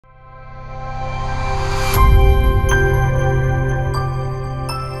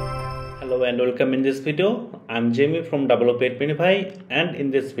Hello and welcome. In this video, I'm Jamie from WP Adminify, and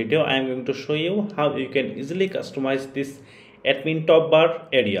in this video I am going to show you how you can easily customize this admin top bar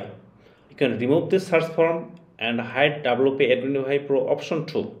area. You can remove this search form and hide WP Adminify Pro option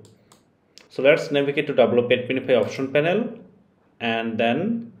 2. So let's navigate to WP Adminify option panel and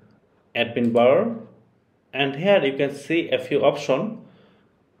then admin bar, and here you can see a few options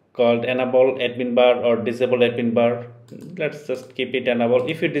called enable admin bar or disable admin bar. Let's just keep it enable.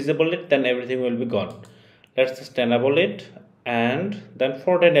 If you disable it, then everything will be gone. Let's just enable it, and then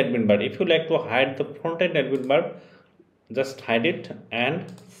front end admin bar. If you like to hide the front end admin bar, just hide it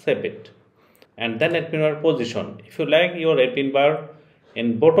and save it. And then admin bar position. If you like your admin bar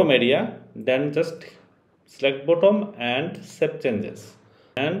in bottom area, then just select bottom and save changes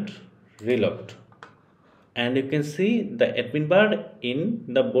and reload. And you can see the admin bar in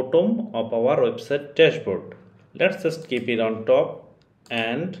the bottom of our website dashboard. Let's just keep it on top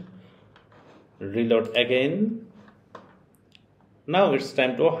and reload again. Now it's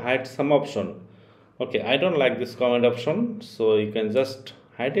time to hide some option. Okay, I don't like this comment option, so you can just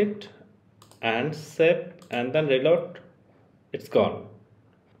hide it and save and then reload. It's gone.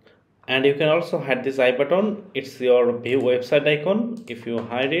 And you can also hide this I button. It's your view website icon. If you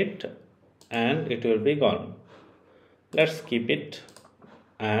hide it, and it will be gone. Let's keep it,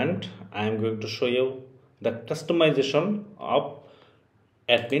 and I am going to show you the customization of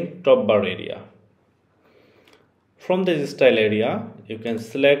admin top bar area. From this style area, you can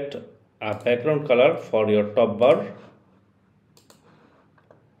select a background color for your top bar.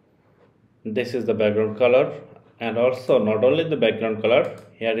 This is the background color, and also not only the background color,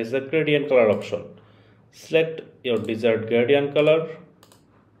 here is the gradient color option. Select your desired gradient color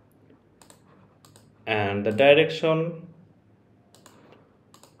and the direction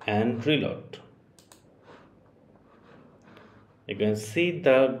and reload. You can see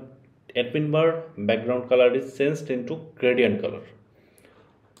the admin bar background color is changed into gradient color.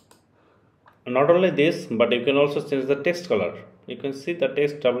 Not only this, but you can also change the text color. You can see the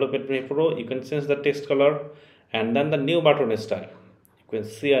text WP Adminify Pro. You can change the text color, and then the new button style. You can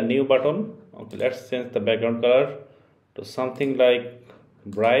see a new button. Okay, let's change the background color to something like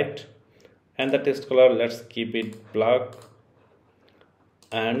bright. And the text color, let's keep it black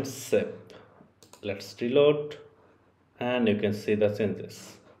and save. Let's reload, and you can see the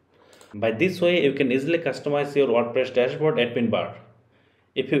changes. By this way, you can easily customize your WordPress dashboard admin bar.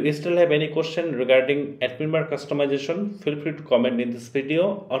 If you still have any question regarding admin bar customization, feel free to comment in this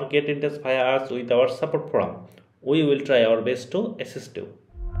video or get in touch via us with our support forum. We will try our best to assist you.